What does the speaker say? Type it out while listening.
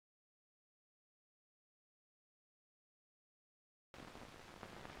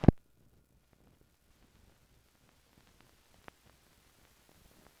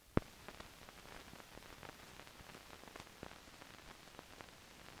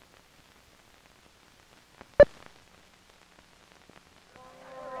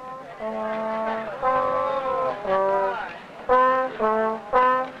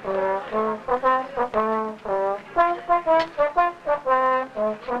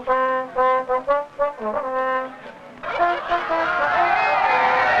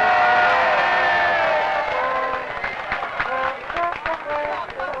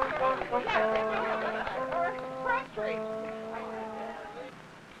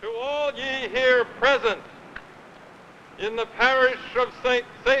in the parish of St.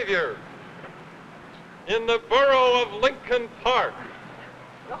 Xavier, in the borough of Lincoln Park,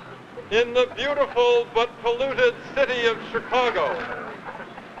 in the beautiful but polluted city of Chicago,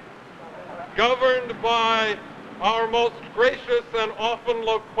 governed by our most gracious and often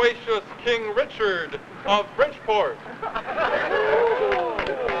loquacious King Richard of Bridgeport,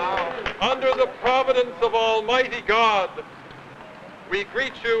 under the providence of Almighty God, we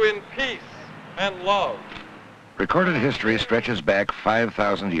greet you in peace and love. Recorded history stretches back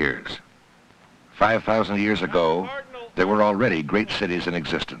 5,000 years. 5,000 years ago, there were already great cities in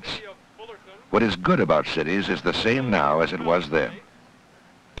existence. What is good about cities is the same now as it was then.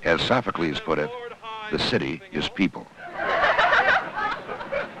 As Sophocles put it, the city is people.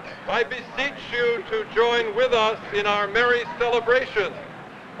 I beseech you to join with us in our merry celebration.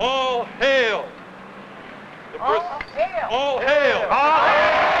 All hail! All hail! All hail! All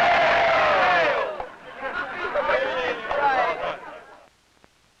hail!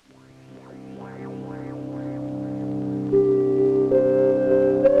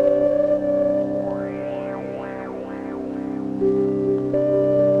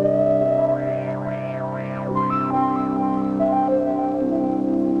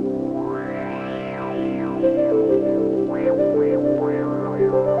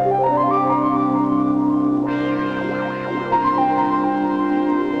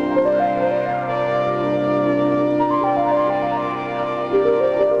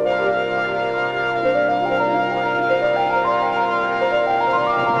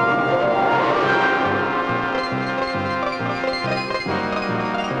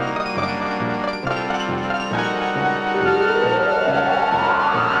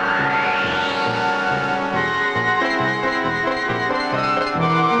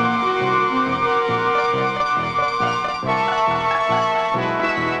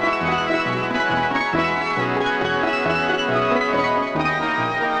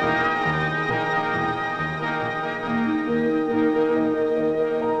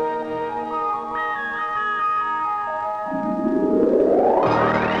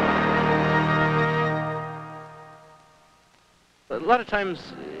 A lot of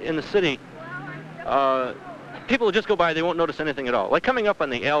times in the city, people will just go by, they won't notice anything at all. Like coming up on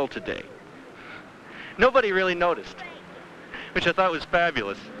the L today. Nobody really noticed, which I thought was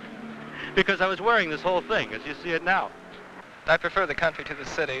fabulous, because I was wearing this whole thing, as you see it now. I prefer the country to the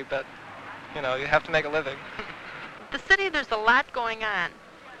city, but, you know, you have to make a living. The city, there's a lot going on,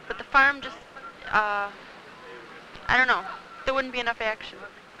 but the farm just, I don't know, there wouldn't be enough action.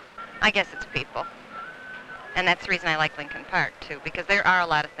 I guess it's people. And that's the reason I like Lincoln Park, too, because there are a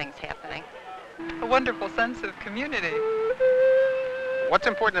lot of things happening. A wonderful sense of community. What's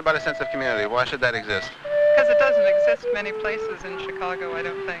important about a sense of community? Why should that exist? Because it doesn't exist many places in Chicago, I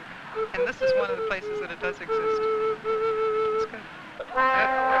don't think. And this is one of the places that it does exist. It's good.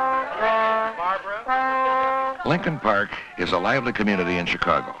 Barbara? Lincoln Park is a lively community in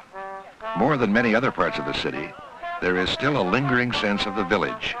Chicago. More than many other parts of the city, there is still a lingering sense of the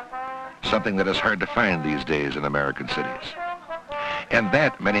village, something that is hard to find these days in American cities. And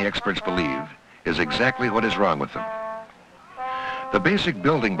that, many experts believe, is exactly what is wrong with them. The basic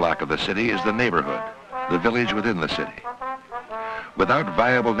building block of the city is the neighborhood, the village within the city. Without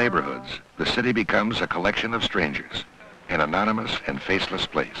viable neighborhoods, the city becomes a collection of strangers, an anonymous and faceless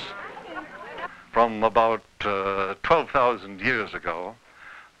place. From about 12,000 years ago,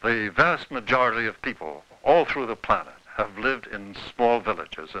 the vast majority of people all through the planet have lived in small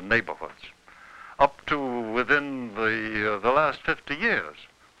villages and neighborhoods. Up to within the last 50 years,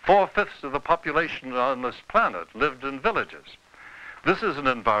 4/5 of the population on this planet lived in villages. This is an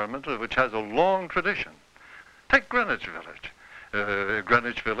environment which has a long tradition. Take Greenwich Village.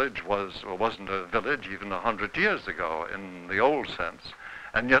 Greenwich Village wasn't a village even 100 years ago in the old sense,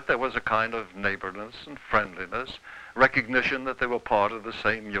 and yet there was a kind of neighborliness and friendliness, recognition that they were part of the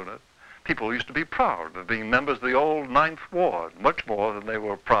same unit. People used to be proud of being members of the old Ninth Ward, much more than they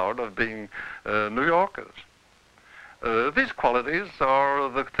were proud of being New Yorkers. These qualities are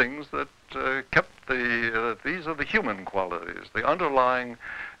the things that kept these are the human qualities, the underlying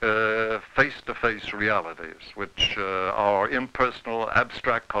face-to-face realities, which our impersonal,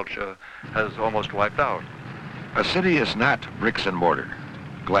 abstract culture has almost wiped out. A city is not bricks and mortar.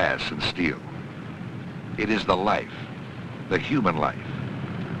 glass, and steel. It is the life, the human life,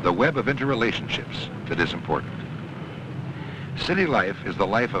 the web of interrelationships that is important. City life is the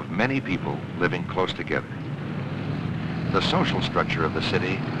life of many people living close together. The social structure of the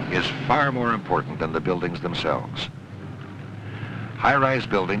city is far more important than the buildings themselves. High-rise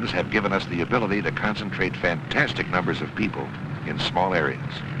buildings have given us the ability to concentrate fantastic numbers of people in small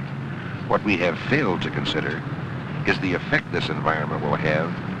areas. What we have failed to consider is the effect this environment will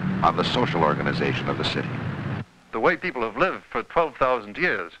have on the social organization of the city. The way people have lived for 12,000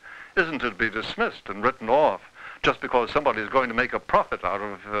 years isn't to be dismissed and written off just because somebody is going to make a profit out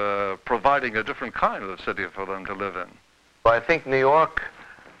of providing a different kind of city for them to live in. Well, I think New York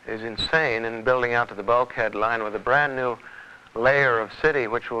is insane in building out to the bulkhead line with a brand new layer of city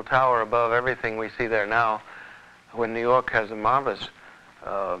which will tower above everything we see there now, when New York has a marvelous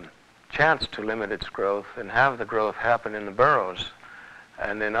chance to limit its growth and have the growth happen in the boroughs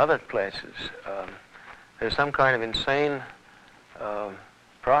and in other places. There's some kind of insane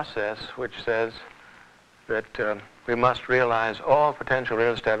process which says that we must realize all potential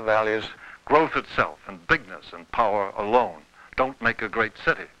real estate values. Growth itself and bigness and power alone don't make a great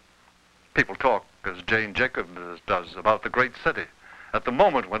city. People talk, as Jane Jacobs does, about the great city at the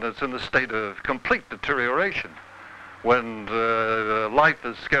moment when it's in a state of complete deterioration, when life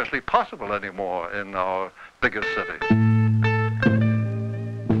is scarcely possible anymore in our biggest city.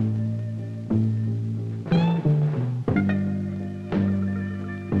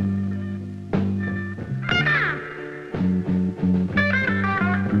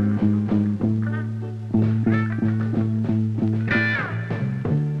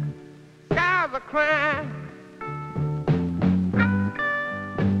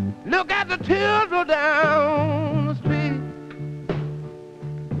 Look at the tears roll down the street.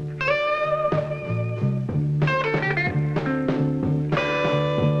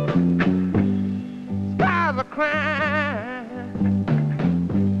 Skies are crying.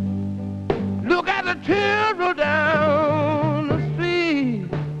 Look at the tears roll down the street.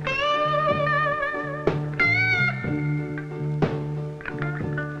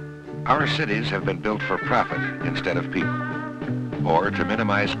 Our cities have been built for profit instead of people, or to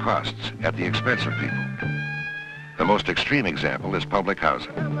minimize costs at the expense of people. The most extreme example is public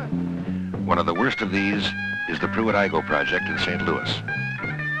housing. One of the worst of these is the Pruitt-Igoe project in St. Louis.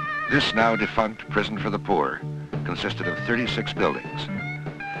 This now defunct prison for the poor consisted of 36 buildings.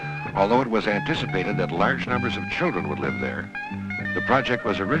 Although it was anticipated that large numbers of children would live there, the project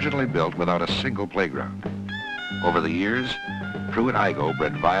was originally built without a single playground. Over the years, Pruitt-Igoe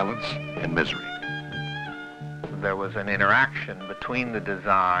bred violence and misery. There was an interaction between the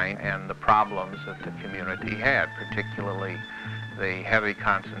design and the problems that the community had, particularly the heavy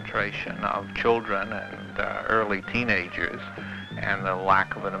concentration of children and early teenagers, and the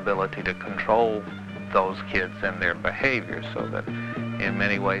lack of an ability to control those kids and their behavior, so that in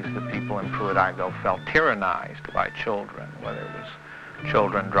many ways the people in Pruitt-Igoe felt tyrannized by children, whether it was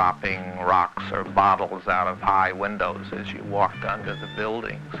children dropping rocks or bottles out of high windows as you walked under the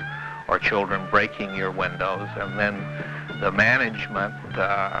buildings, or children breaking your windows, and then the management,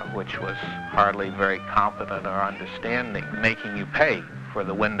 which was hardly very competent or understanding, making you pay for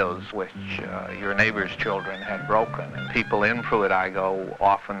the windows which your neighbor's children had broken. And people in Pruitt-Igoe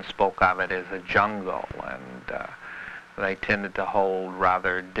often spoke of it as a jungle, and they tended to hold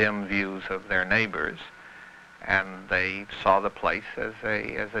rather dim views of their neighbors, and they saw the place as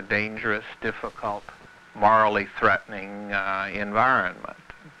a dangerous, difficult, morally threatening environment.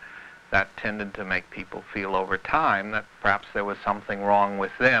 That tended to make people feel over time that perhaps there was something wrong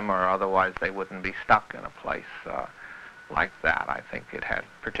with them, or otherwise they wouldn't be stuck in a place like that. I think it had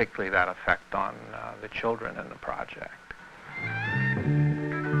particularly that effect on the children in the project.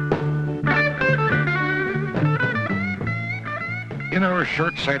 In our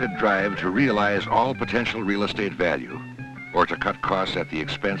short-sighted drive to realize all potential real estate value, or to cut costs at the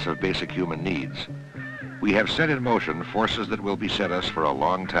expense of basic human needs, we have set in motion forces that will beset us for a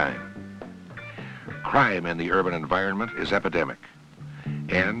long time. Crime in the urban environment is epidemic,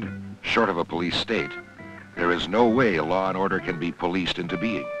 and, short of a police state, there is no way law and order can be policed into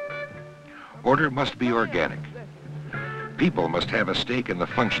being. Order must be organic. People must have a stake in the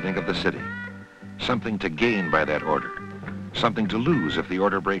functioning of the city, something to gain by that order, something to lose if the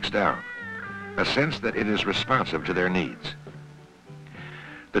order breaks down, a sense that it is responsive to their needs.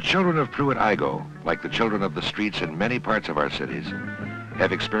 The children of Pruitt-Igoe, like the children of the streets in many parts of our cities,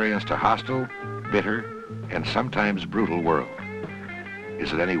 have experienced a hostile, bitter, and sometimes brutal world.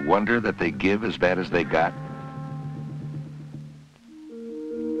 Is it any wonder that they give as bad as they got?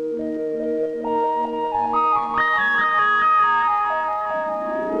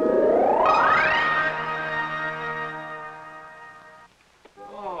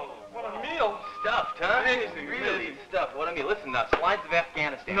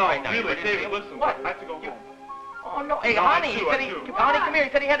 Afghanistan No, right now. really, David, listen. What? I have to go home. Oh, no. Hey, No, honey, honey, come here. He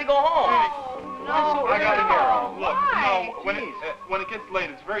said he had to go home. No, I gotta go. Look, Why? no, when it gets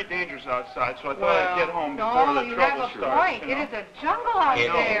late, it's very dangerous outside, so I thought I'd get home before No, the you trouble have a starts. point. It is a jungle out It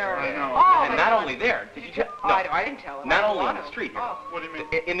is. there. I know. Oh, And not only there, did you tell? No, I didn't tell him. not I only on wanted the him. street here. Oh. What do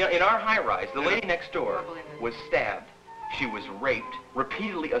you mean? In our high-rise, the lady next door was stabbed, she was raped,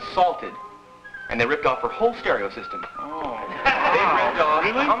 repeatedly assaulted, and they ripped off her whole stereo system. Oh. They ripped off,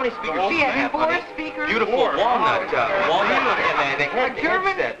 Really? how many speakers She do you had have, 4 honey? speakers. Beautiful walnut, and they had A the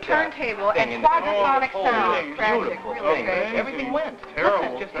German headset turntable thing and in quadrophonic the sound. Tragic. beautiful Really thing. tragic. Everything went.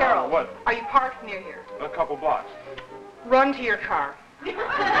 Terrible. Listen, Carol, What? are you parked near here? A couple blocks. Run to your car.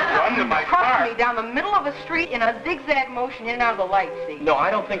 Run to my Trust car. me, down the middle of a street in a zigzag motion in and out of the lights, see? No, I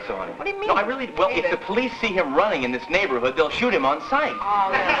don't think so, honey. What do you mean? No, I really, well, if David. the police see him running in this neighborhood, they'll shoot him on sight. Oh,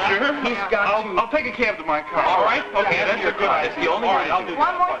 yeah. Sure? He's got I'll take a cab to my car. All right? Okay, Yeah, that's a good idea. It's the only All way right, to I'll do do it.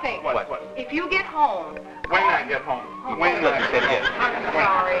 One more What? thing. What? If you get home... When I get home. When Look, you said yes.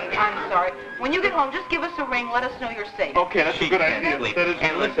 I'm sorry. When you get home, just give us a ring. Let us know you're safe. Okay, that's a good can't idea. sleep. That is a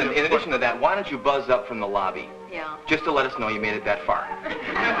And good listen, idea. in addition to that, why don't you buzz up from the lobby? Yeah. Just to let us know you made it that far.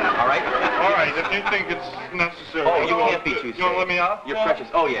 All right? All right, if you think it's necessary. Oh, you can't be too safe. You want to let me out? You're precious.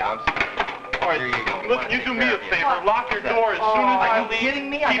 Oh, yeah. All right, Here you go. Listen, you do me a favor. Lock your door as soon as I Are you leave. kidding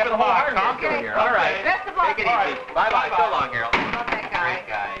me? I Keep got it the whole locked, hard huh? here. All right. Best of luck. Take it easy. Bye-bye. So long, Harold. Love that guy.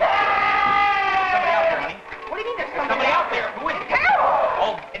 Great guy. Somebody out there, honey. What do you mean there's Somebody out there. Who is it? Carol!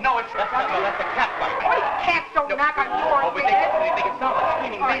 Oh, no, that's a cat fight. What, cats don't knock on doors, Oh, but David? they can sound like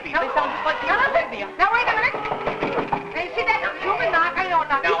screaming babies. They sound just like you. Now, wait a minute. Now, you see that human knock? I know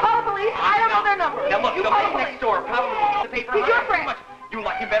knock. You call the police. I don't know their number. Now, look, You the call lady the next police. door probably the paper. He's your friend. You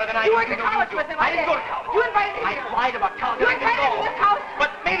like him better than I do. You went to college with him. I didn't go to college. You invited him I here. lied about college. You I didn't invited him go. to this house.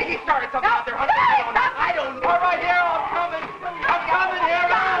 But maybe he started something No. out there, honey. I don't know. All right, here, I'm coming. I'm coming here.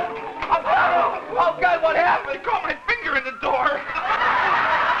 I'm coming. Oh, God, what happened? Caught my finger in the door.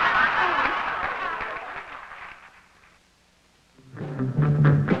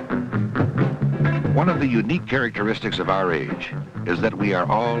 One of the unique characteristics of our age is that we are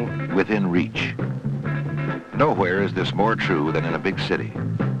all within reach. Nowhere is this more true than in a big city.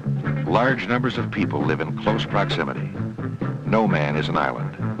 Large numbers of people live in close proximity. No man is an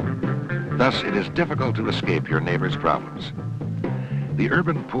island. Thus, it is difficult to escape your neighbor's problems. The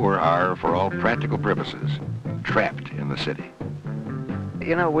urban poor are, for all practical purposes, trapped in the city.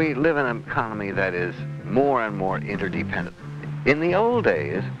 You know, we live in an economy that is more and more interdependent. In the old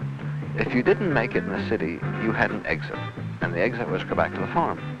days, if you didn't make it in the city, you had an exit, and the exit was go back to the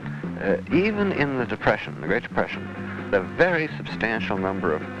farm. Even in the Depression, the Great Depression, a very substantial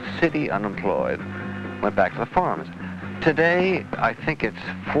number of city unemployed went back to the farms. Today, I think it's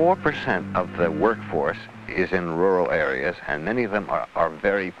 4% of the workforce is in rural areas, and many of them are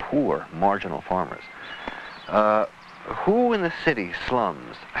very poor, marginal farmers. Who in the city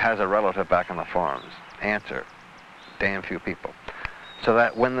slums has a relative back on the farms? Answer, damn few people. So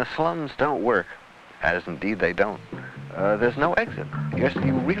that when the slums don't work, as indeed they don't, there's no exit.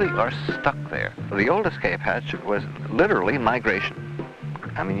 You really are stuck there. The old escape hatch was literally migration.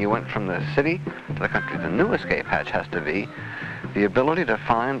 I mean, you went from the city to the country. The new escape hatch has to be the ability to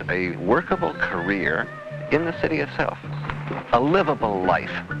find a workable career in the city itself, a livable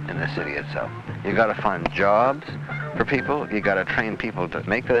life in the city itself. You got to find jobs for people. You got to train people to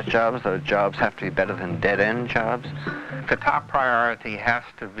make those jobs. Those jobs have to be better than dead-end jobs. The top priority has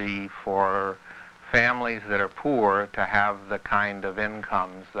to be for families that are poor to have the kind of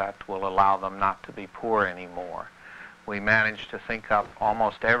incomes that will allow them not to be poor anymore. We managed to think up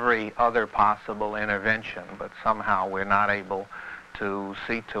almost every other possible intervention, but somehow we're not able to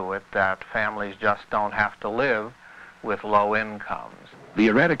see to it that families just don't have to live with low incomes. The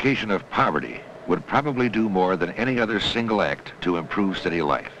eradication of poverty would probably do more than any other single act to improve city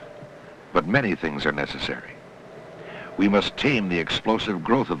life. But many things are necessary. We must tame the explosive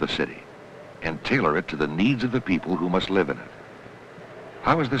growth of the city and tailor it to the needs of the people who must live in it.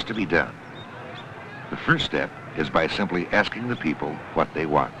 How is this to be done? The first step is by simply asking the people what they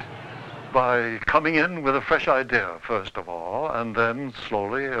want. By coming in with a fresh idea, first of all, and then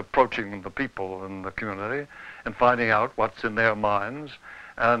slowly approaching the people in the community and finding out what's in their minds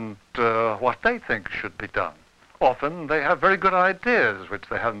and what they think should be done. Often they have very good ideas which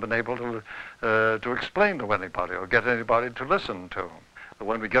they haven't been able to explain to anybody or get anybody to listen to.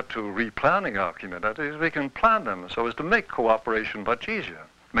 When we get to replanning our communities, we can plan them so as to make cooperation much easier.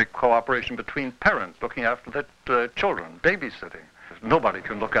 Make cooperation between parents looking after their children, babysitting. Nobody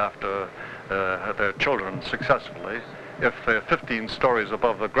can look after their children successfully if they're 15 stories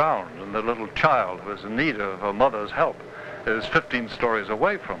above the ground and the little child who is in need of a mother's help is 15 stories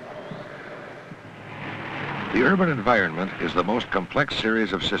away from them. The urban environment is the most complex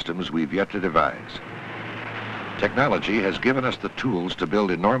series of systems we've yet to devise. Technology has given us the tools to build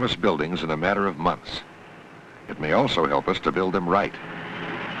enormous buildings in a matter of months. It may also help us to build them right.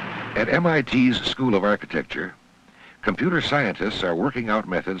 At MIT's School of Architecture, computer scientists are working out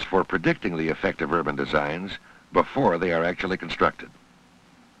methods for predicting the effect of urban designs before they are actually constructed.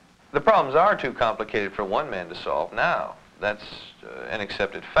 The problems are too complicated for one man to solve now. That's an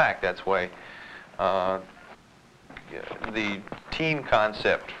accepted fact. That's why the team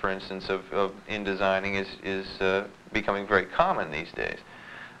concept, for instance, in designing is becoming very common these days.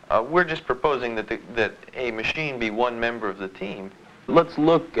 We're just proposing that a machine be one member of the team. Let's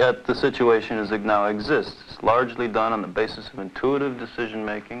look at the situation as it now exists. It's largely done on the basis of intuitive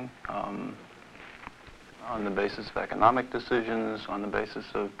decision-making, on the basis of economic decisions, on the basis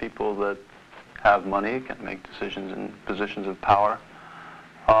of people that have money, can make decisions in positions of power.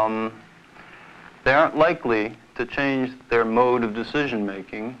 They aren't likely to change their mode of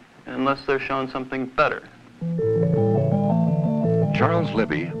decision-making unless they're shown something better. Charles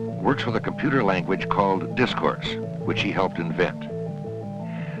Libby works with a computer language called discourse, which he helped invent.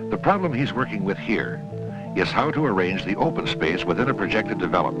 The problem he's working with here is how to arrange the open space within a projected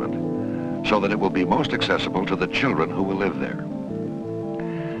development so that it will be most accessible to the children who will live there.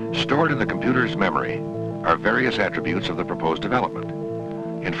 Stored in the computer's memory are various attributes of the proposed development,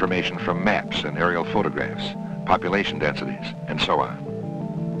 information from maps and aerial photographs, population densities, and so on.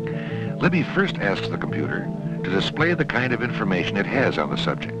 Libby first asks the computer to display the kind of information it has on the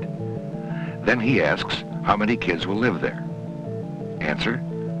subject. Then he asks how many kids will live there. Answer,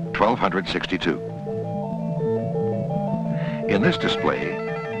 1,262. In this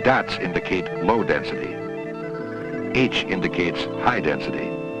display, dots indicate low density, H indicates high density,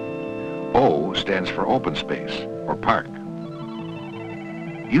 O stands for open space, or park.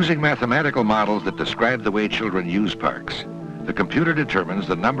 Using mathematical models that describe the way children use parks, the computer determines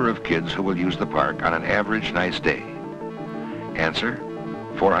the number of kids who will use the park on an average nice day. Answer,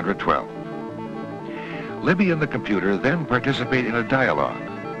 412. Libby and the computer then participate in a dialogue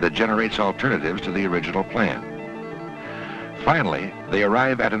that generates alternatives to the original plan. Finally, they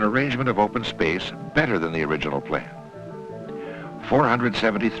arrive at an arrangement of open space better than the original plan.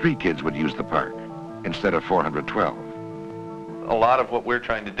 473 kids would use the park instead of 412. A lot of what we're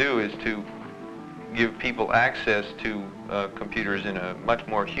trying to do is to give people access to computers in a much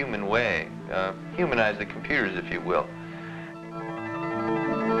more human way, humanize the computers, if you will.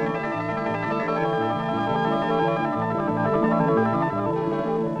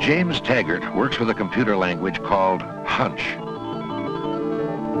 James Taggart works with a computer language called Hunch.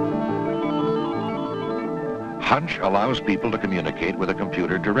 Hunch allows people to communicate with a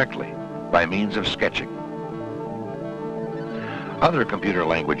computer directly by means of sketching. Other computer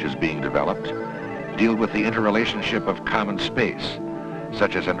languages being developed deal with the interrelationship of common space,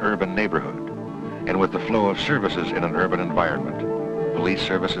 such as an urban neighborhood, and with the flow of services in an urban environment, police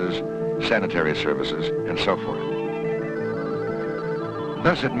services, sanitary services, and so forth.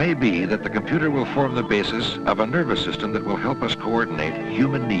 Thus, it may be that the computer will form the basis of a nervous system that will help us coordinate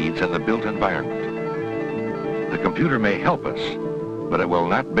human needs in the built environment. The computer may help us, but it will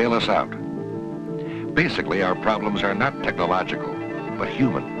not bail us out. Basically, our problems are not technological, but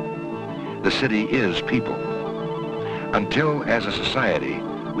human. The city is people. Until, as a society,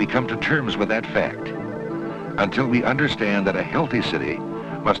 we come to terms with that fact, until we understand that a healthy city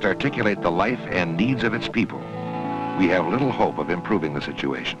must articulate the life and needs of its people, we have little hope of improving the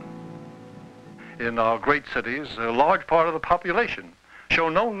situation. In our great cities, a large part of the population show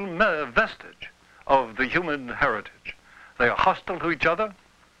no vestige of the human heritage. They are hostile to each other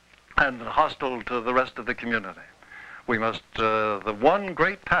and hostile to the rest of the community. We must, the one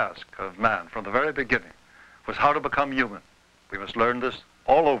great task of man from the very beginning was how to become human. We must learn this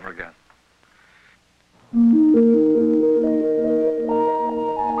all over again.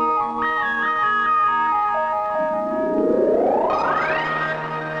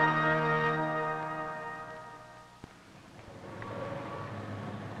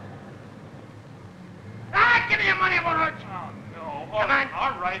 Give me your money, it won't hurt you. Oh, no. Come on.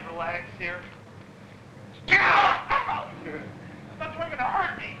 All right, relax here. Get out! That's not going to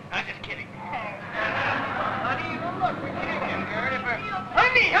hurt me. I'm just kidding. Honey, look, we're kidding.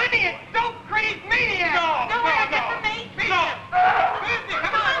 Honey, it's so crazy maniac. No. Come on,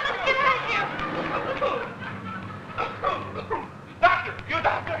 let's get out of here. Doctor, you a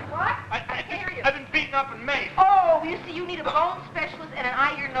doctor? What? I've been beaten up and maced. Oh, you see, you need a bone specialist and an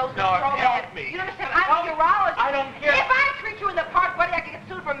eye, ear, nose, and throat. Help me. You understand? I'm a urologist. I don't care. If I treat you in the park, buddy, I can get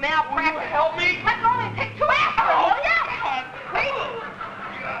sued for malpractice. Will you help me? Let go and take 2 aspirin, will ya?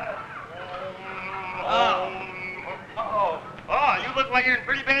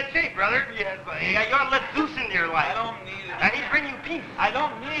 I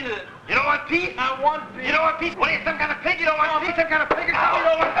don't need it. You don't want peace? I want peace. You don't want peace? What are you, some kind of pig? You don't want peace? Some kind of pig or something?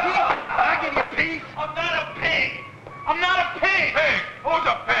 You don't want peace? I'll give you peace. I'm not a pig. I'm not a pig. Pig? Who's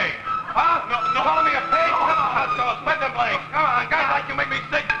a pig? Huh? No, calling me a pig? Come on, let's go. Split them legs. Come on, guys like you make me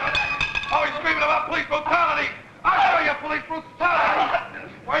sick. Always screaming about police brutality. I'll show you police brutality.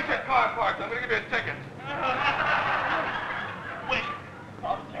 Where's your car parked? I'm going to give you a ticket. Wait.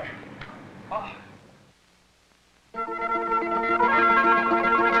 Oh, there. Oh.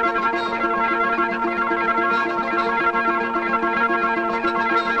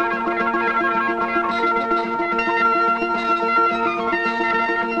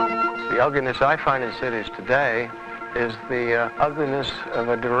 The ugliness I find in cities today is the ugliness of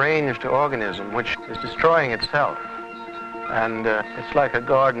a deranged organism which is destroying itself. And it's like a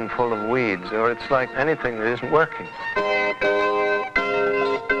garden full of weeds, or it's like anything that isn't working.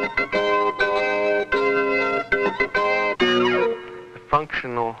 The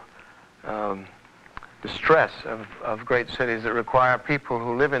functional distress of great cities that require people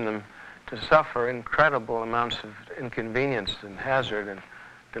who live in them to suffer incredible amounts of inconvenience and hazard and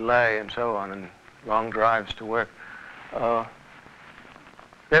delay and so on, and long drives to work.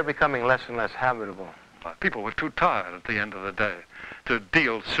 They're becoming less and less habitable. People were too tired at the end of the day to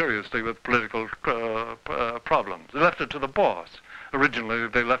deal seriously with political problems. They left it to the boss. Originally,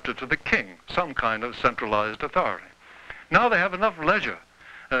 they left it to the king, some kind of centralized authority. Now they have enough leisure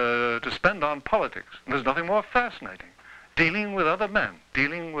to spend on politics. And there's nothing more fascinating. Dealing with other men,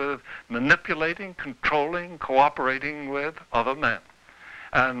 dealing with manipulating, controlling, cooperating with other men.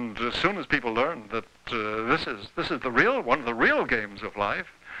 And as soon as people learn that this is one of the real games of life,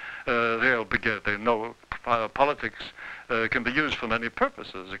 they know politics can be used for many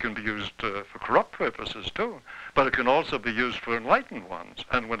purposes. It can be used for corrupt purposes too, but it can also be used for enlightened ones.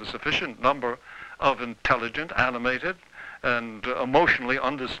 And when a sufficient number of intelligent, animated, and emotionally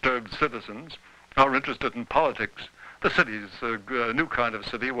undisturbed citizens are interested in politics, the city's new kind of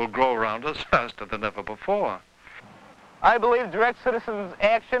city will grow around us faster than ever before. I believe direct citizens'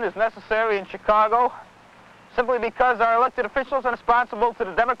 action is necessary in Chicago simply because our elected officials are responsible to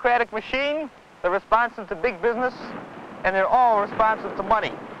the democratic machine, they're responsive to big business, and they're all responsive to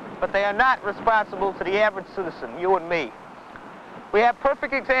money. But they are not responsible to the average citizen, you and me. We have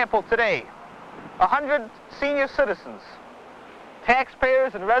perfect example today. 100 senior citizens,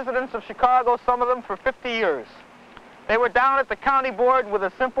 taxpayers and residents of Chicago, some of them for 50 years. They were down at the county board with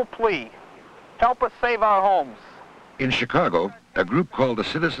a simple plea: help us save our homes. In Chicago, a group called the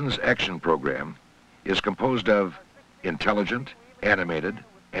Citizens Action Program is composed of intelligent, animated,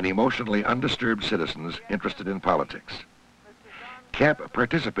 and emotionally undisturbed citizens interested in politics. CAP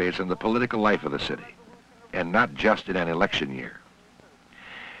participates in the political life of the city, and not just in an election year.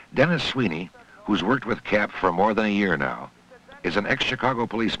 Dennis Sweeney, who's worked with CAP for more than a year now, is an ex-Chicago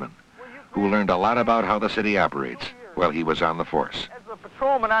policeman who learned a lot about how the city operates while he was on the force. As a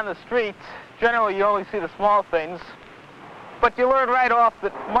patrolman on the street, generally you only see the small things, but you learn right off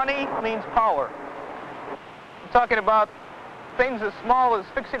that money means power. I'm talking about things as small as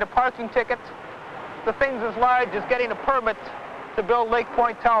fixing a parking ticket to things as large as getting a permit to build Lake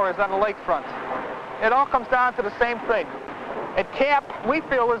Point Towers on the lakefront. It all comes down to the same thing. At CAP, we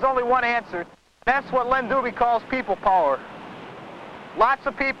feel there's only one answer. That's what Len Doobie calls people power. Lots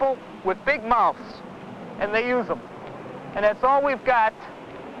of people with big mouths, and they use them. And that's all we've got,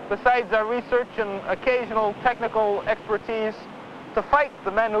 besides our research and occasional technical expertise, to fight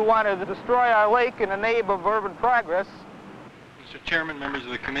the men who want to destroy our lake in the name of urban progress. Mr. Chairman, members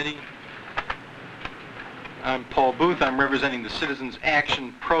of the committee, I'm Paul Booth. I'm representing the Citizens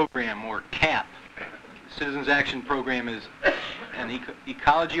Action Program, or CAP. The Citizens Action Program is an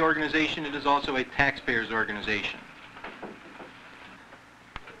ecology organization. It is also a taxpayers organization.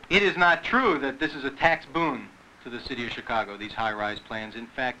 It is not true that this is a tax boon to the city of Chicago, these high-rise plans. In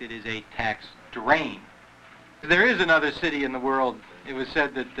fact, it is a tax drain. There is another city in the world. It was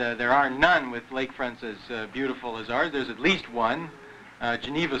said that there are none with lakefronts as beautiful as ours. There's at least one,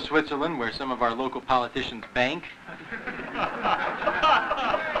 Geneva, Switzerland, where some of our local politicians bank.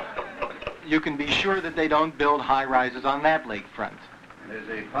 You can be sure that they don't build high-rises on that lakefront. As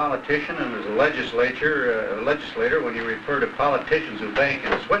a politician and as a legislator, when you refer to politicians who bank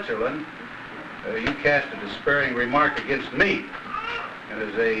in Switzerland, you cast a despairing remark against me. And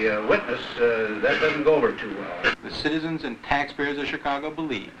as a witness, that doesn't go over too well. The citizens and taxpayers of Chicago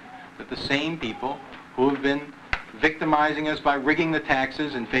believe that the same people who have been victimizing us by rigging the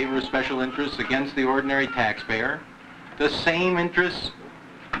taxes in favor of special interests against the ordinary taxpayer, the same interests,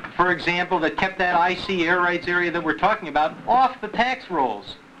 for example, that kept that IC air rights area that we're talking about off the tax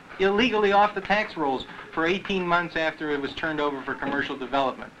rolls, illegally off the tax rolls, for 18 months after it was turned over for commercial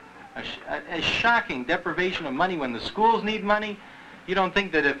development. A shocking deprivation of money when the schools need money. You don't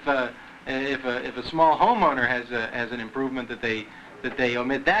think that if a small homeowner has an improvement that they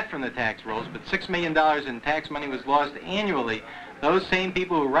omit that from the tax rolls, but $6 million in tax money was lost annually. Those same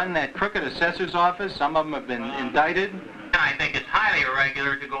people who run that crooked assessor's office, some of them have been indicted. I think it's highly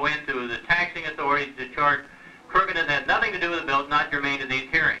irregular to go into the taxing authorities to charge crookedness that has nothing to do with the bill, not germane to these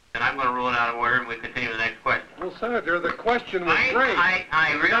hearings. And I'm going to rule it out of order, and we continue to the next question. Well, Senator, the question was raised.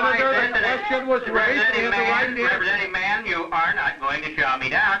 I realize Senator, the question was raised. Representing man, you are not going to shout me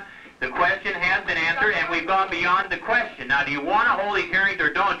down. The question has been answered, and we've gone beyond the question. Now, do you want to hold these hearings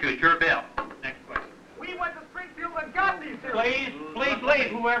or don't you? It's your bill. Next question. We went to Springfield and got these hearings. Please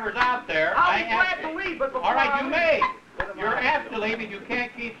leave, whoever's out there. I'll be glad to leave, but before all right, you may. You're asked to leave, and you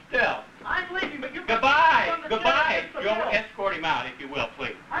can't keep still. I'm leaving, but you... Goodbye. Joe, escort him out, if you will,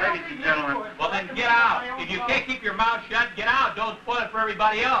 please. Ladies and gentlemen. Well, then get out. If you can't keep your mouth shut, get out. Don't spoil it for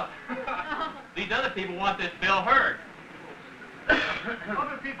everybody else. These other people want this bill heard.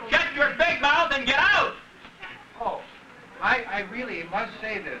 Shut your big mouth and get out. Oh, I really must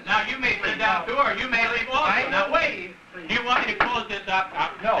say this. Now, you may sit down, too, or you may leave also. Now, wait. Do you want me to close this up?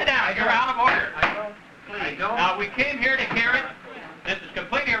 No. Sit down. You're out of order. I don't. Now, we came here to hear it. This is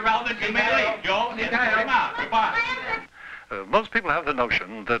completely irrelevant. You may leave. Joe, escort him out. Goodbye. Most people have the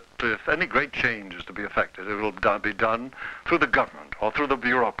notion that if any great change is to be effected, it will be done through the government or through the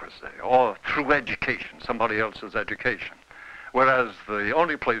bureaucracy or through education, somebody else's education. Whereas the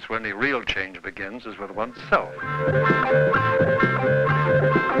only place where any real change begins is with oneself.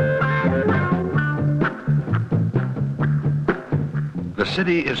 The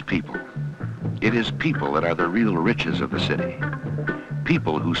city is people. It is people that are the real riches of the city.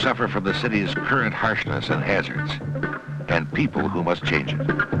 People who suffer from the city's current harshness and hazards. And people who must change it.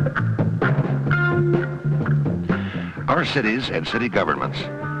 Our cities and city governments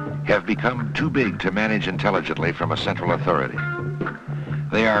have become too big to manage intelligently from a central authority.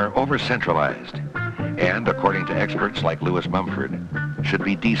 They are over-centralized and, according to experts like Lewis Mumford, should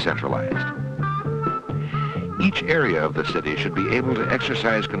be decentralized. Each area of the city should be able to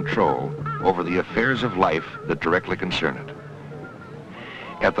exercise control over the affairs of life that directly concern it.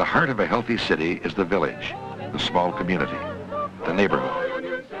 At the heart of a healthy city is the village, the small community, the neighborhood.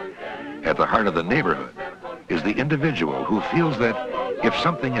 At the heart of the neighborhood is the individual who feels that if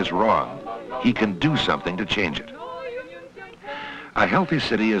something is wrong, he can do something to change it. A healthy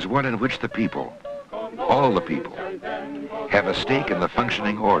city is one in which the people, all the people, have a stake in the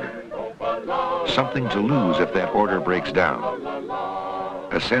functioning order, something to lose if that order breaks down,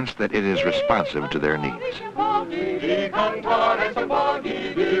 a sense that it is responsive to their needs.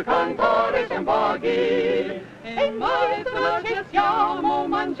 E mai se non ci siamo,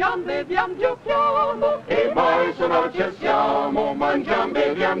 mangiamo, beviamo, giochiamo. E mai se non ci siamo, mangiamo,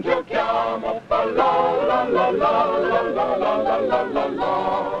 beviamo, giochiamo. La la la la la la la la la la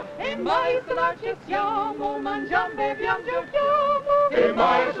la. E mai se non ci siamo, mangiamo, beviamo, giochiamo. E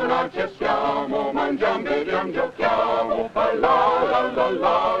mai se non ci siamo, mangiamo, beviamo, giochiamo. La la la la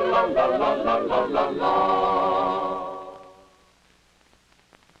la la la la la la la.